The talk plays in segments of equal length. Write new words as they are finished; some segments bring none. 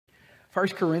1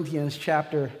 Corinthians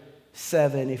chapter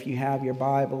 7, if you have your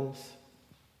Bibles.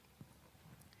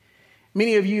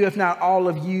 Many of you, if not all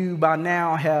of you, by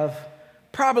now have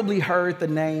probably heard the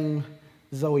name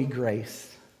Zoe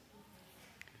Grace.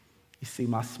 You see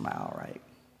my smile, right?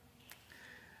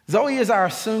 Zoe is our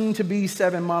soon-to-be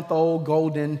 7-month-old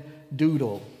golden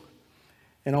doodle.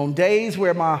 And on days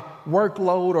where my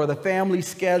workload or the family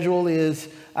schedule is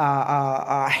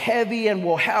heavy and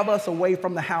will have us away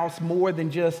from the house more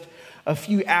than just a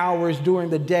few hours during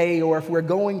the day, or if we're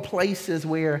going places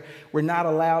where we're not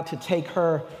allowed to take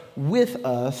her with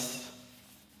us,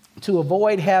 to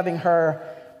avoid having her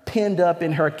pinned up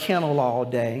in her kennel all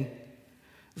day,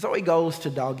 Zoe goes to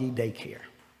doggy daycare.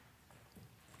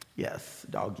 Yes,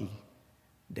 doggy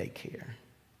daycare.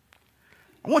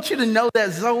 I want you to know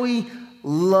that Zoe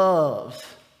loves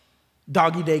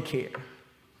doggy daycare.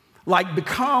 Like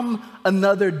Become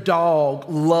Another Dog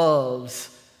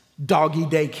loves doggy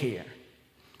daycare.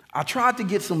 I tried to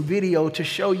get some video to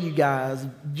show you guys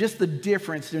just the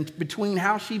difference between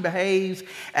how she behaves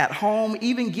at home,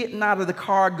 even getting out of the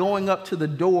car, going up to the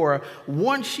door.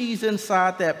 Once she's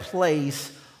inside that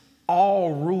place,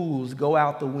 all rules go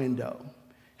out the window.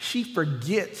 She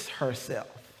forgets herself.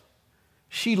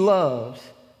 She loves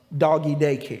doggy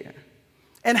daycare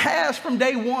and has from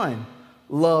day one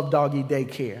loved doggy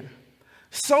daycare.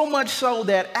 So much so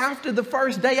that after the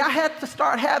first day, I had to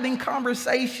start having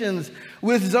conversations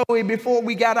with Zoe before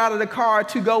we got out of the car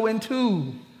to go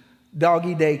into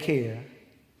doggy daycare.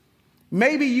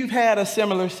 Maybe you've had a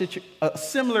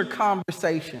similar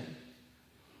conversation.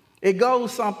 It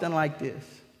goes something like this.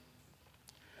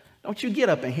 Don't you get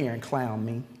up in here and clown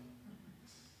me.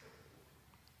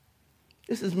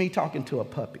 This is me talking to a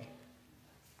puppy,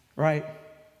 right?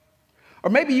 Or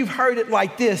maybe you've heard it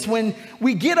like this. When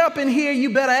we get up in here,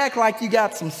 you better act like you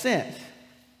got some sense.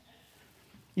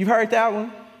 You've heard that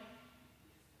one?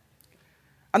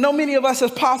 I know many of us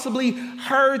have possibly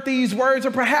heard these words, or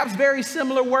perhaps very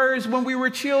similar words, when we were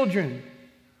children.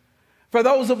 For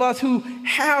those of us who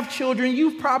have children,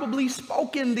 you've probably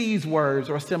spoken these words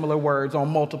or similar words on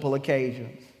multiple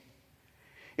occasions.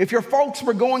 If your folks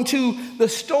were going to the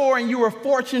store and you were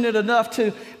fortunate enough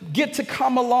to get to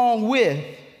come along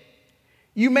with,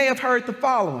 you may have heard the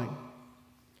following.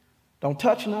 Don't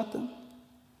touch nothing.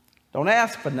 Don't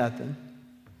ask for nothing,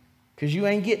 because you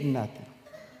ain't getting nothing.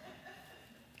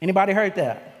 Anybody heard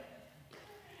that?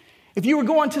 If you were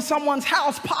going to someone's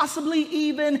house, possibly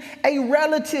even a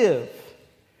relative,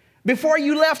 before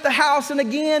you left the house and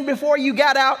again before you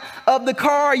got out of the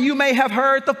car, you may have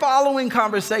heard the following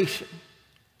conversation.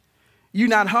 You're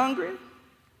not hungry.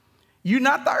 You're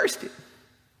not thirsty.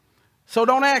 So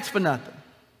don't ask for nothing.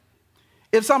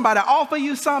 If somebody offer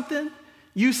you something,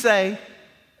 you say,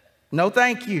 no,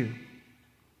 thank you.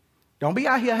 Don't be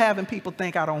out here having people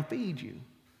think I don't feed you.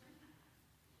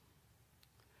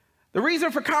 The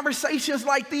reason for conversations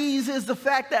like these is the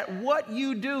fact that what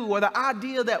you do, or the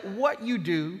idea that what you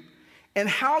do and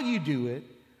how you do it,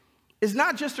 is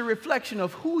not just a reflection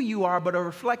of who you are, but a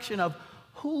reflection of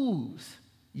whose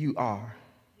you are.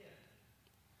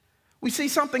 We see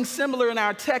something similar in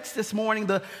our text this morning.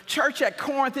 The church at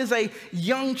Corinth is a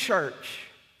young church,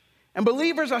 and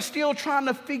believers are still trying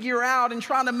to figure out and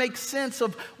trying to make sense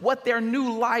of what their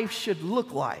new life should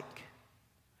look like.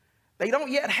 They don't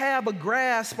yet have a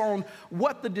grasp on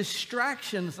what the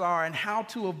distractions are and how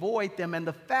to avoid them, and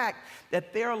the fact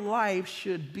that their life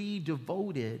should be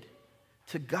devoted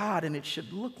to God, and it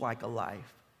should look like a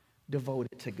life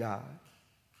devoted to God.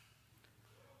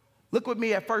 Look with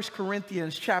me at 1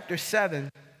 Corinthians chapter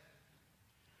 7.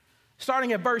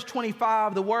 Starting at verse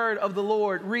 25, the word of the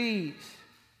Lord reads,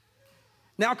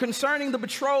 Now concerning the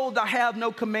betrothed, I have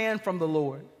no command from the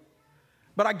Lord,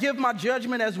 but I give my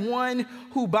judgment as one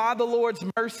who by the Lord's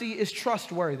mercy is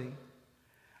trustworthy.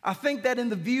 I think that in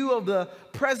the view of the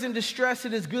present distress,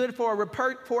 it is good for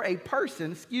a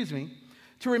person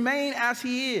to remain as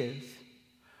he is.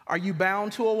 Are you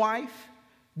bound to a wife?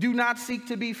 Do not seek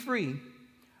to be free.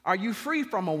 Are you free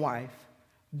from a wife?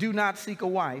 Do not seek a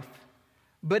wife.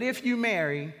 But if you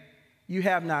marry, you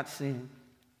have not sinned.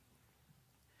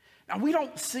 Now, we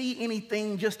don't see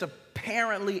anything just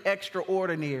apparently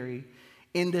extraordinary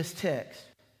in this text.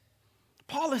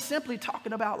 Paul is simply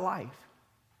talking about life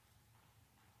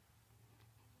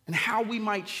and how we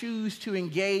might choose to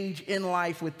engage in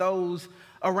life with those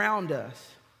around us.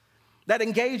 That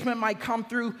engagement might come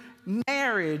through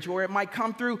marriage, or it might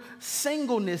come through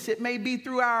singleness. It may be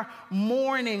through our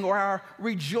mourning or our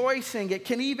rejoicing. It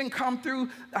can even come through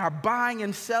our buying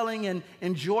and selling and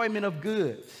enjoyment of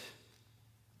goods,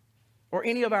 or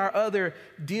any of our other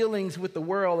dealings with the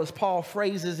world, as Paul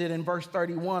phrases it in verse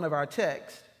 31 of our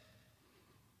text.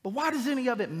 But why does any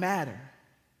of it matter?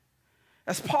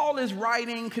 As Paul is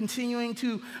writing, continuing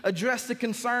to address the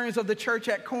concerns of the church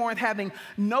at Corinth, having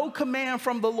no command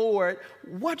from the Lord,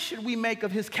 what should we make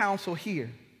of his counsel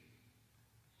here?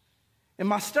 In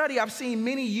my study, I've seen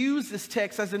many use this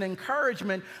text as an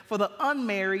encouragement for the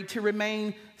unmarried to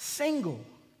remain single.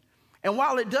 And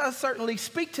while it does certainly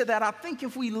speak to that, I think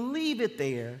if we leave it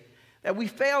there, that we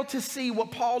fail to see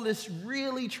what Paul is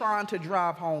really trying to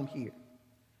drive home here.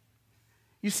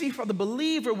 You see, for the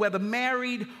believer, whether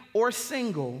married or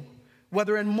single,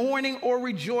 whether in mourning or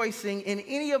rejoicing, in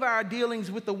any of our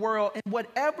dealings with the world, and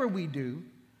whatever we do,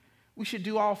 we should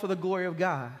do all for the glory of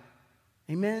God.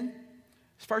 Amen?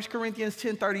 It's 1 Corinthians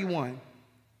 10:31.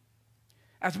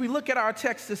 As we look at our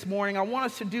text this morning, I want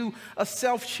us to do a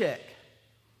self-check.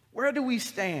 Where do we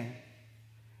stand?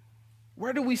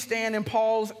 Where do we stand in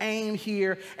Paul's aim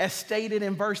here as stated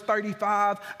in verse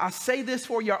 35? I say this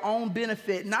for your own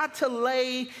benefit, not to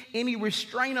lay any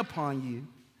restraint upon you,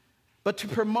 but to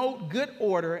promote good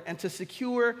order and to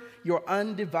secure your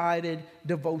undivided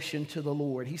devotion to the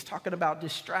Lord. He's talking about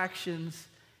distractions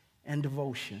and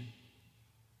devotion.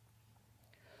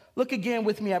 Look again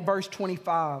with me at verse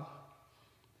 25.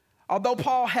 Although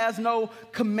Paul has no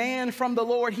command from the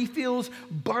Lord, he feels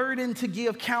burdened to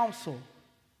give counsel.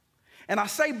 And I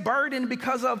say burden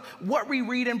because of what we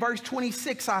read in verse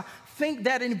 26. I think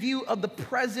that in view of the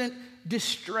present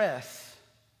distress.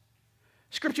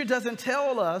 Scripture doesn't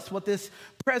tell us what this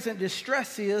present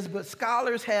distress is, but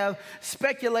scholars have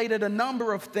speculated a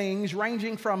number of things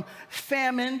ranging from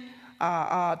famine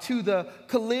to the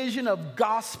collision of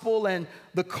gospel and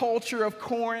the culture of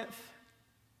Corinth.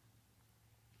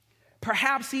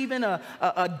 Perhaps even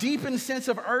a deepened sense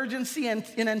of urgency and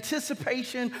in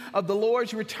anticipation of the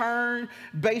Lord's return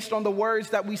based on the words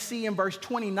that we see in verse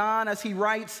 29 as he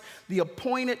writes, the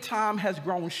appointed time has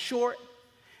grown short.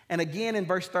 And again in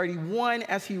verse 31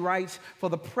 as he writes, for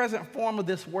the present form of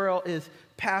this world is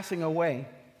passing away.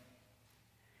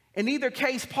 In either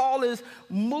case, Paul is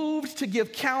moved to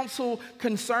give counsel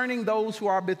concerning those who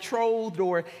are betrothed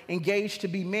or engaged to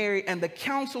be married. And the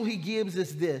counsel he gives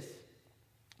is this.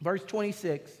 Verse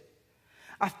 26,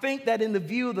 I think that in the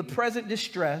view of the present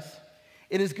distress,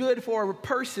 it is good for a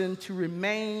person to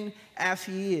remain as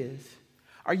he is.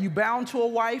 Are you bound to a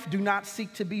wife? Do not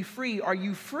seek to be free. Are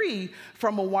you free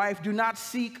from a wife? Do not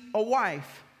seek a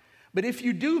wife. But if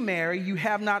you do marry, you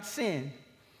have not sinned.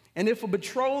 And if a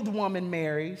betrothed woman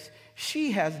marries,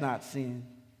 she has not sinned.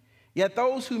 Yet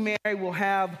those who marry will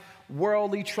have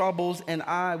worldly troubles, and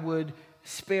I would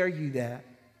spare you that.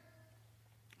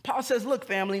 Paul says, look,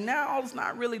 family, now is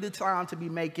not really the time to be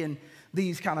making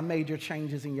these kind of major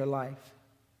changes in your life.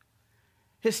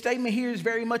 His statement here is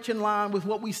very much in line with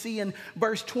what we see in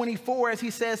verse 24 as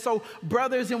he says, so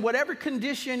brothers, in whatever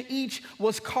condition each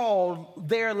was called,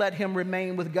 there let him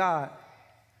remain with God.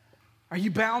 Are you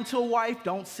bound to a wife?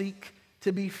 Don't seek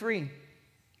to be free.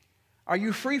 Are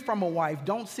you free from a wife?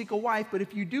 Don't seek a wife, but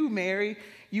if you do marry,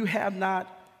 you have not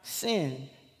sinned.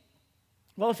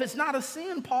 Well, if it's not a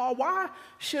sin, Paul, why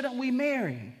shouldn't we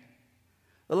marry?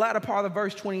 The latter part of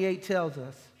verse 28 tells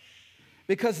us,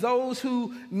 because those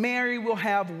who marry will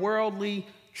have worldly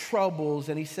troubles,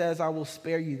 and he says, I will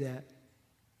spare you that.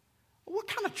 What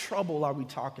kind of trouble are we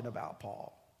talking about,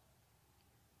 Paul?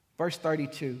 Verse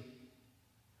 32,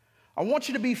 I want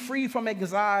you to be free from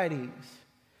anxieties.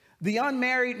 The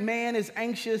unmarried man is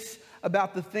anxious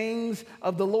about the things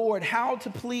of the Lord, how to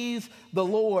please the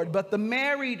Lord. But the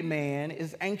married man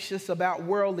is anxious about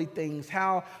worldly things,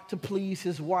 how to please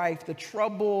his wife. The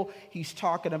trouble he's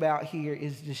talking about here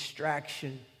is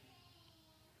distraction.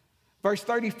 Verse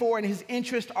 34, and his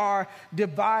interests are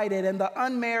divided, and the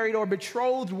unmarried or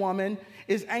betrothed woman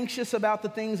is anxious about the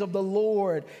things of the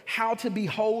Lord, how to be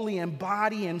holy in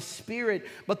body and spirit.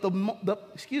 But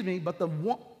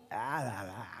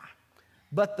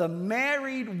the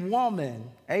married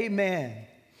woman, amen,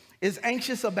 is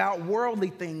anxious about worldly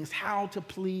things, how to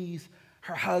please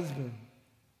her husband.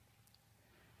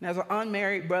 And as an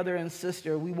unmarried brother and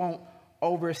sister, we won't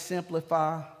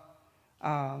oversimplify,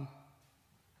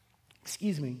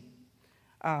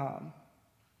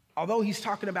 although he's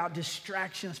talking about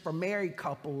distractions for married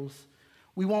couples,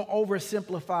 we won't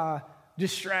oversimplify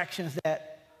distractions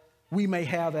that we may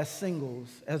have as singles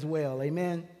as well,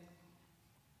 amen?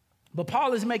 But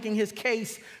Paul is making his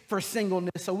case for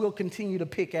singleness, so we'll continue to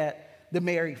pick at the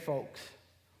married folks.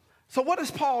 So what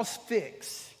is Paul's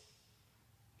fix?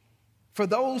 For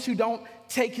those who don't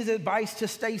take his advice to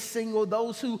stay single,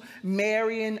 those who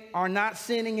marry and are not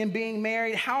sinning and being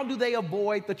married, how do they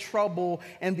avoid the trouble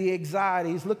and the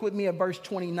anxieties? Look with me at verse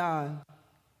 29.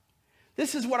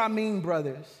 This is what I mean,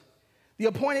 brothers. The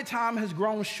appointed time has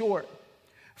grown short.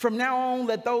 From now on,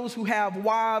 let those who have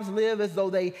wives live as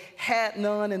though they had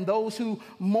none, and those who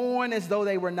mourn as though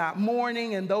they were not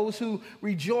mourning, and those who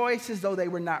rejoice as though they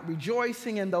were not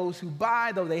rejoicing, and those who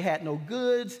buy though they had no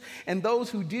goods, and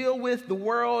those who deal with the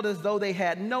world as though they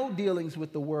had no dealings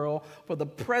with the world, for the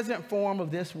present form of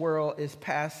this world is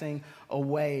passing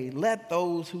away. Let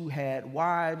those who had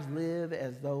wives live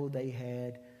as though they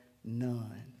had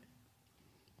none.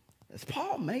 Is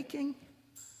Paul making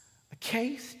a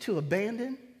case to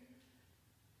abandon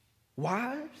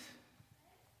wives?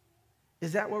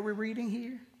 Is that what we're reading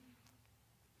here?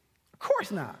 Of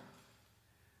course not.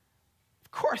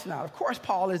 Of course not. Of course,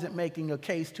 Paul isn't making a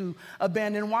case to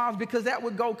abandon wives, because that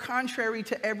would go contrary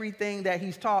to everything that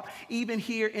he's taught, even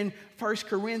here in 1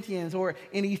 Corinthians or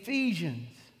in Ephesians.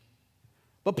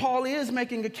 But Paul is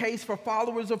making a case for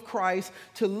followers of Christ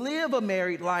to live a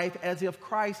married life as if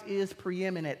Christ is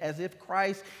preeminent, as if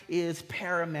Christ is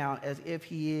paramount, as if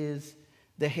he is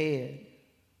the head.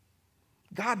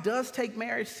 God does take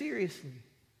marriage seriously.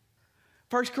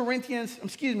 1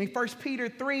 Peter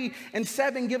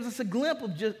 3:7 gives us a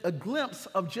glimpse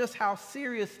of just how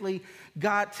seriously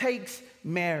God takes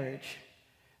marriage.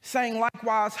 Saying,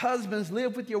 likewise, husbands,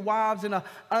 live with your wives in an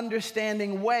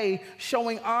understanding way,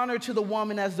 showing honor to the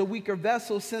woman as the weaker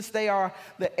vessel, since they are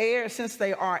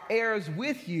heirs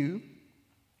with you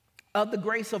of the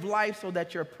grace of life, so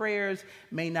that your prayers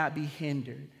may not be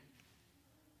hindered.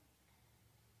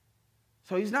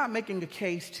 So he's not making a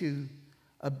case to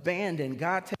abandon.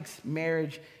 God takes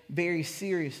marriage very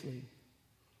seriously.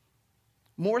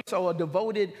 More so, a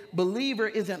devoted believer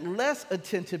isn't less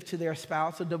attentive to their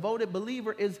spouse. A devoted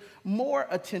believer is more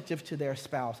attentive to their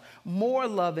spouse, more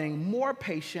loving, more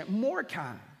patient, more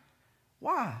kind.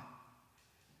 Why?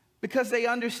 Because they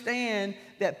understand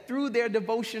that through their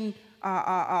devotion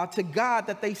to God,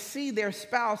 that they see their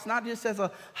spouse not just as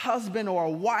a husband or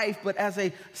a wife, but as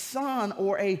a son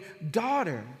or a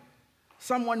daughter.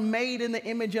 Someone made in the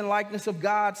image and likeness of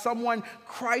God, someone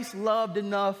Christ loved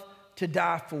enough to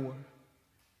die for.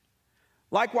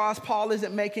 Likewise, Paul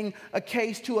isn't making a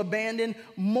case to abandon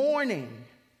mourning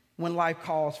when life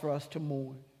calls for us to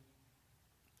mourn.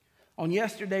 On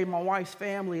yesterday, my wife's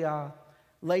family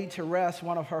laid to rest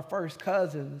one of her first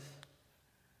cousins.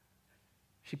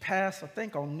 She passed, I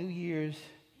think, on New Year's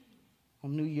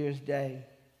Day.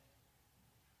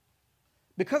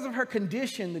 Because of her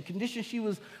condition, the condition she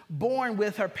was born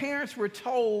with, her parents were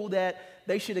told that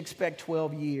they should expect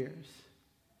 12 years.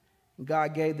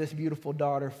 God gave this beautiful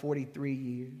daughter 43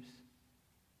 years.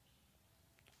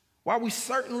 While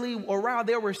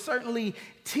there were certainly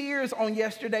tears on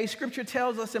yesterday, Scripture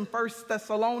tells us in 1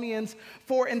 Thessalonians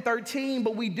 4:13,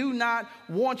 but we do not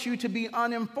want you to be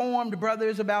uninformed,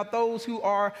 brothers, about those who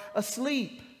are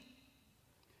asleep,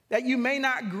 that you may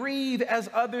not grieve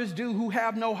as others do who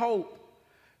have no hope.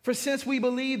 For since we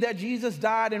believe that Jesus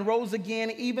died and rose again,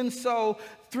 even so,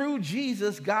 through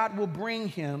Jesus, God will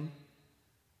bring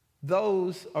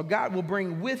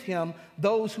with him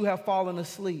those who have fallen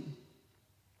asleep.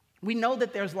 We know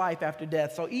that there's life after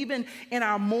death. So even in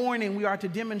our mourning, we are to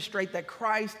demonstrate that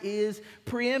Christ is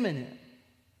preeminent.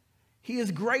 He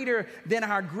is greater than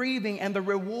our grieving, and the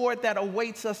reward that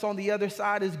awaits us on the other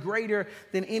side is greater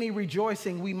than any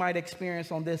rejoicing we might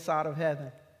experience on this side of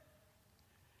heaven.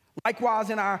 Likewise,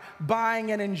 in our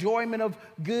buying and enjoyment of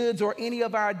goods or any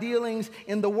of our dealings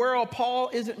in the world, Paul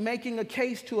isn't making a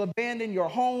case to abandon your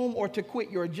home or to quit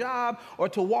your job or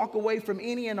to walk away from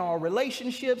any and all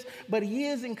relationships, but he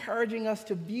is encouraging us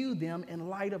to view them in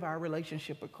light of our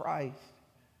relationship with Christ.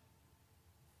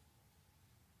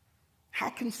 How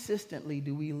consistently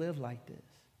do we live like this?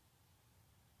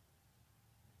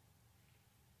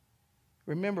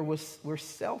 Remember, we're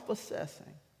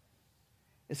self-assessing.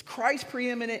 Is Christ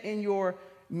preeminent in your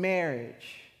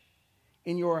marriage,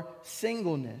 in your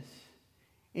singleness,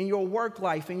 in your work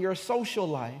life, in your social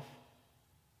life?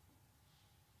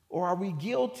 Or are we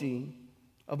guilty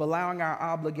of allowing our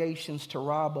obligations to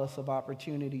rob us of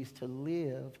opportunities to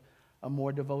live a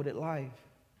more devoted life?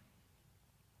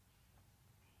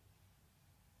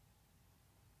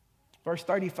 Verse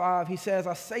 35, he says,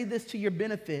 I say this to your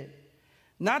benefit,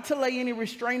 not to lay any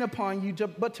restraint upon you,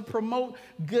 but to promote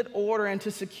good order and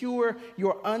to secure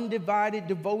your undivided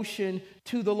devotion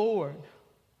to the Lord.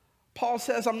 Paul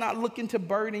says, I'm not looking to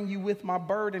burden you with my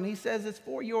burden. He says it's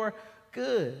for your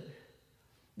good.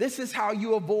 This is how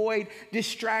you avoid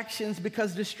distractions,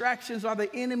 because distractions are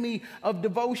the enemy of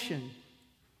devotion.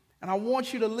 And I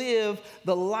want you to live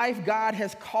the life God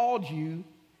has called you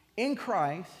in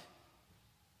Christ,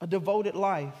 a devoted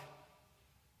life.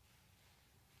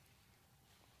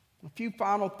 A few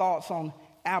final thoughts on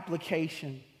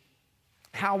application.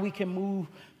 how we can move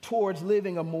towards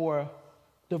living a more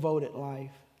devoted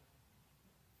life.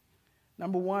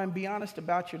 Number one, be honest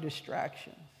about your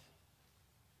distractions.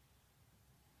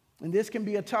 And this can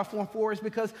be a tough one for us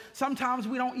because sometimes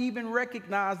we don't even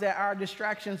recognize that our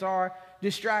distractions are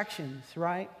distractions,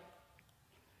 right?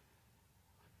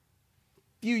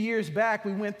 A few years back,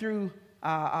 we went through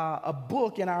a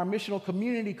book in our missional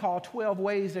community called 12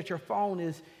 Ways That Your Phone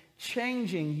is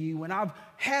Changing You. And I've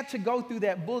had to go through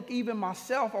that book even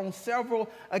myself on several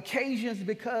occasions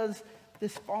because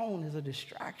this phone is a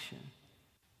distraction.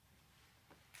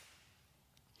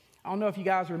 I don't know if you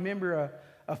guys remember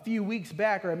a few weeks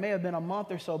back, or it may have been a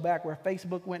month or so back, where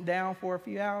Facebook went down for a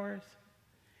few hours.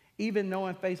 Even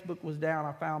knowing Facebook was down,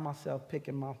 I found myself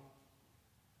picking my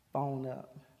phone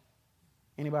up.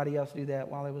 Anybody else do that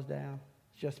while it was down?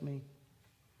 It's just me.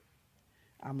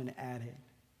 I'm an addict.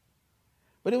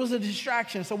 But it was a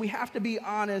distraction, so we have to be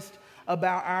honest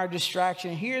about our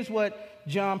distraction. Here's what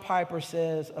John Piper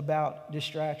says about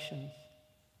distractions.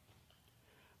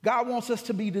 God wants us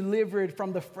to be delivered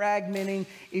from the fragmenting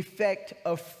effect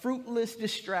of fruitless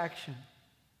distraction.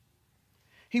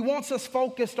 He wants us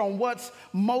focused on what's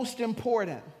most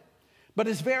important. But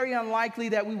it's very unlikely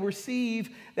that we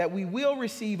will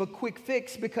receive a quick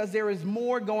fix because there is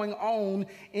more going on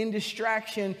in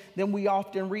distraction than we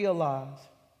often realize.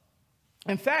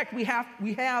 In fact, we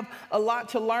have a lot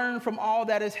to learn from all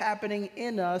that is happening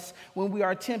in us when we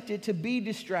are tempted to be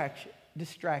distracted.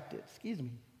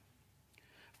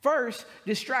 First,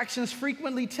 distractions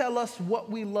frequently tell us what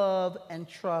we love and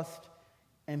trust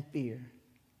and fear.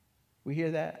 We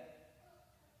hear that?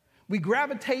 We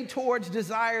gravitate towards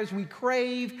desires we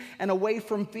crave and away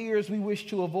from fears we wish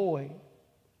to avoid.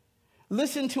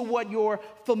 Listen to what your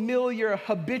familiar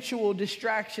habitual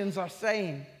distractions are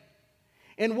saying.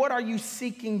 In what are you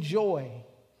seeking joy?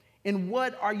 In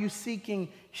what are you seeking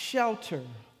shelter?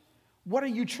 What are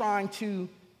you trying to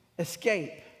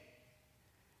escape?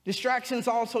 Distractions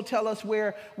also tell us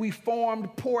where we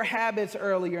formed poor habits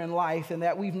earlier in life and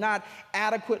that we've not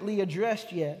adequately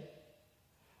addressed yet.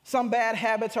 Some bad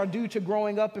habits are due to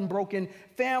growing up in broken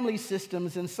family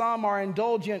systems, and some are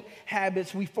indulgent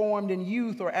habits we formed in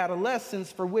youth or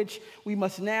adolescence for which we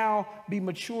must now be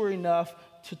mature enough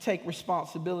to take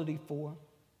responsibility for.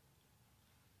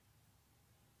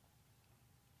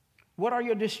 What are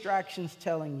your distractions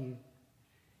telling you?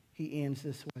 He ends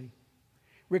this way.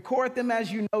 Record them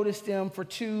as you notice them for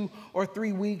 2 or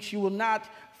 3 weeks. You will not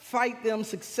fight them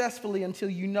successfully until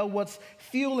you know what's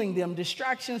fueling them.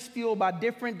 Distractions fueled by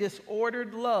different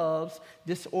disordered loves,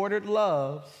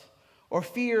 or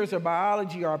fears or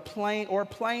biology or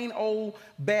plain old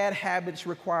bad habits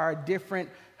require different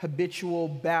habitual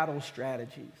battle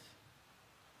strategies.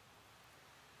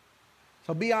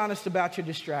 So be honest about your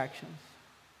distractions.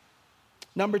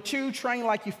 Number 2, train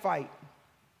like you fight.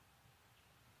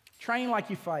 Train like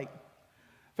you fight.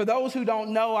 For those who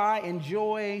don't know, I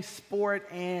enjoy sport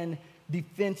and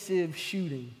defensive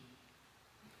shooting.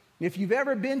 If you've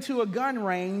ever been to a gun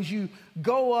range, you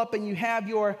go up and you have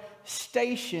your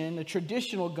station, a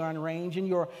traditional gun range, and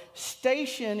your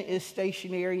station is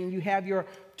stationary, and you have your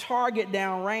target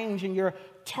down range, and your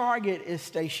target is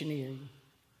stationary.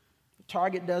 The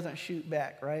target doesn't shoot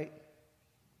back, right?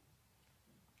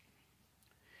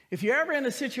 If you're ever in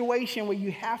a situation where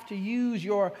you have to use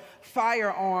your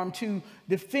firearm to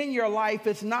defend your life,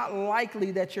 it's not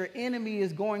likely that your enemy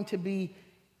is going to be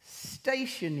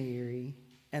stationary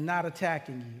and not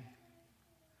attacking you.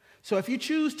 So if you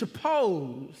choose to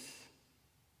pose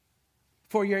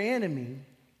for your enemy,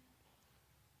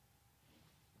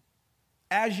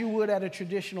 as you would at a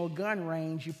traditional gun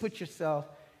range, you put yourself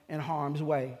in harm's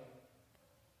way.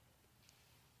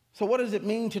 So what does it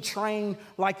mean to train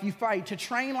like you fight? To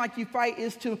train like you fight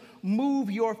is to move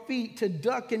your feet, to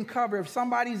duck and cover. If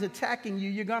somebody's attacking you,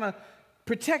 you're going to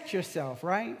protect yourself,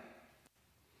 right?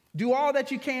 Do all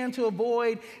that you can to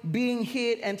avoid being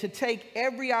hit and to take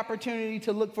every opportunity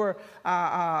to look for,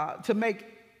 to make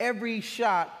every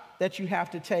shot that you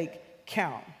have to take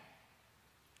count.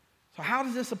 So how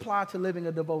does this apply to living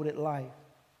a devoted life?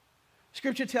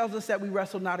 Scripture tells us that we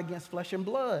wrestle not against flesh and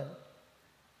blood.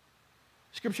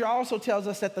 Scripture also tells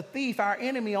us that the thief, our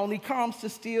enemy, only comes to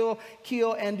steal,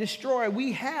 kill, and destroy.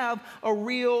 We have a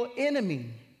real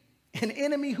enemy, an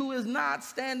enemy who is not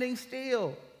standing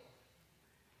still.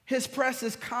 His press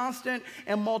is constant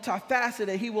and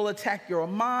multifaceted. He will attack your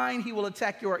mind. He will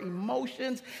attack your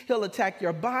emotions. He'll attack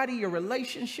your body, your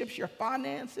relationships, your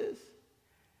finances.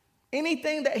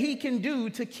 Anything that he can do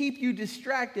to keep you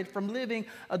distracted from living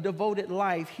a devoted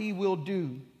life, he will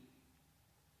do.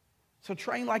 So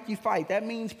train like you fight. That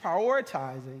means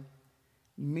prioritizing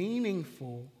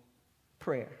meaningful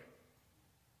prayer,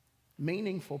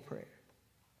 meaningful prayer.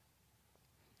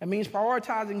 That means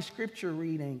prioritizing scripture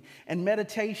reading and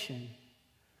meditation.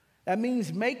 That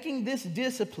means making this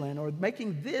discipline or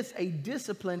making this a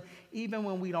discipline even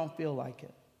when we don't feel like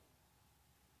it.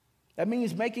 That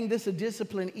means making this a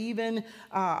discipline even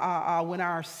when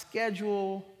our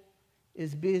schedule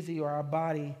is busy or our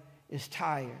body is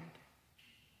tired.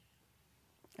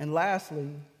 And lastly,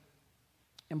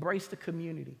 embrace the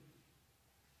community.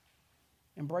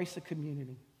 Embrace the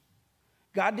community.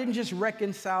 God didn't just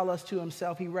reconcile us to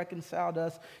himself, he reconciled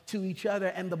us to each other.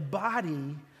 And the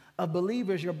body of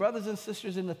believers, your brothers and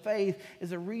sisters in the faith,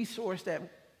 is a resource that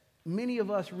many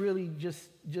of us really just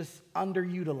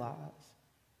underutilize,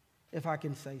 if I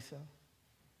can say so.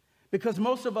 Because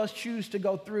most of us choose to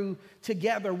go through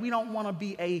together. We don't want to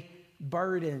be a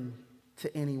burden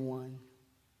to anyone.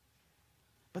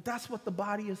 But that's what the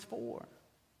body is for.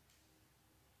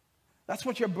 That's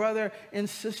what your brother and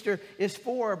sister is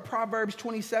for. Proverbs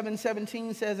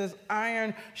 27:17 says, as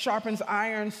iron sharpens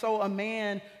iron, so a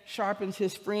man sharpens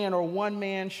his friend, or one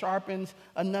man sharpens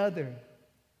another.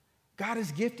 God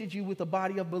has gifted you with a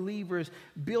body of believers,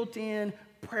 built-in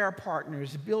prayer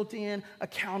partners, built-in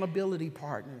accountability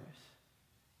partners.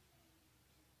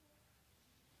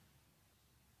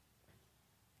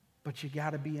 But you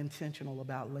got to be intentional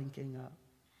about linking up.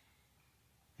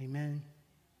 Amen.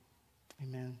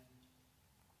 Amen.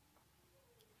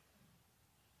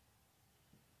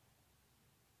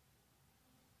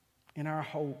 In our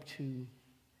hope to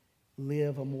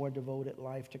live a more devoted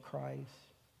life to Christ,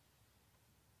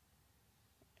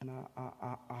 and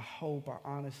I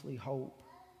honestly hope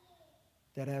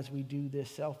that as we do this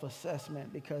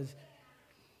self-assessment, because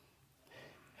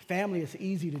family, it's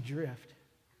easy to drift.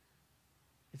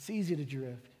 It's easy to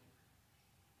drift.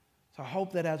 So I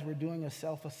hope that as we're doing a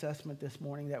self-assessment this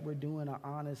morning, that we're doing an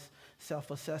honest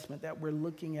self-assessment, that we're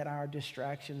looking at our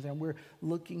distractions and we're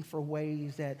looking for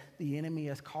ways that the enemy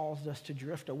has caused us to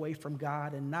drift away from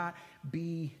God and not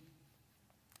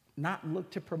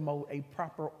look to promote a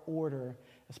proper order,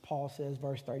 as Paul says,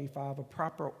 verse 35, a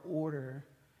proper order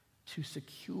to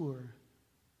secure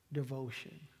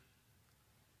devotion.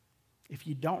 If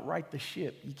you don't right the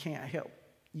ship, you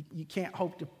can't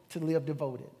hope to live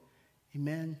devoted.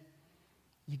 Amen.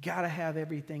 You got to have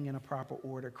everything in a proper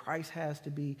order. Christ has to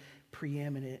be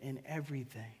preeminent in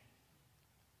everything.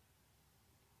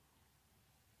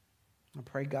 I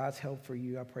pray God's help for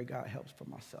you. I pray God helps for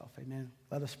myself. Amen.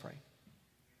 Let us pray.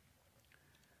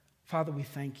 Father, we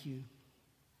thank you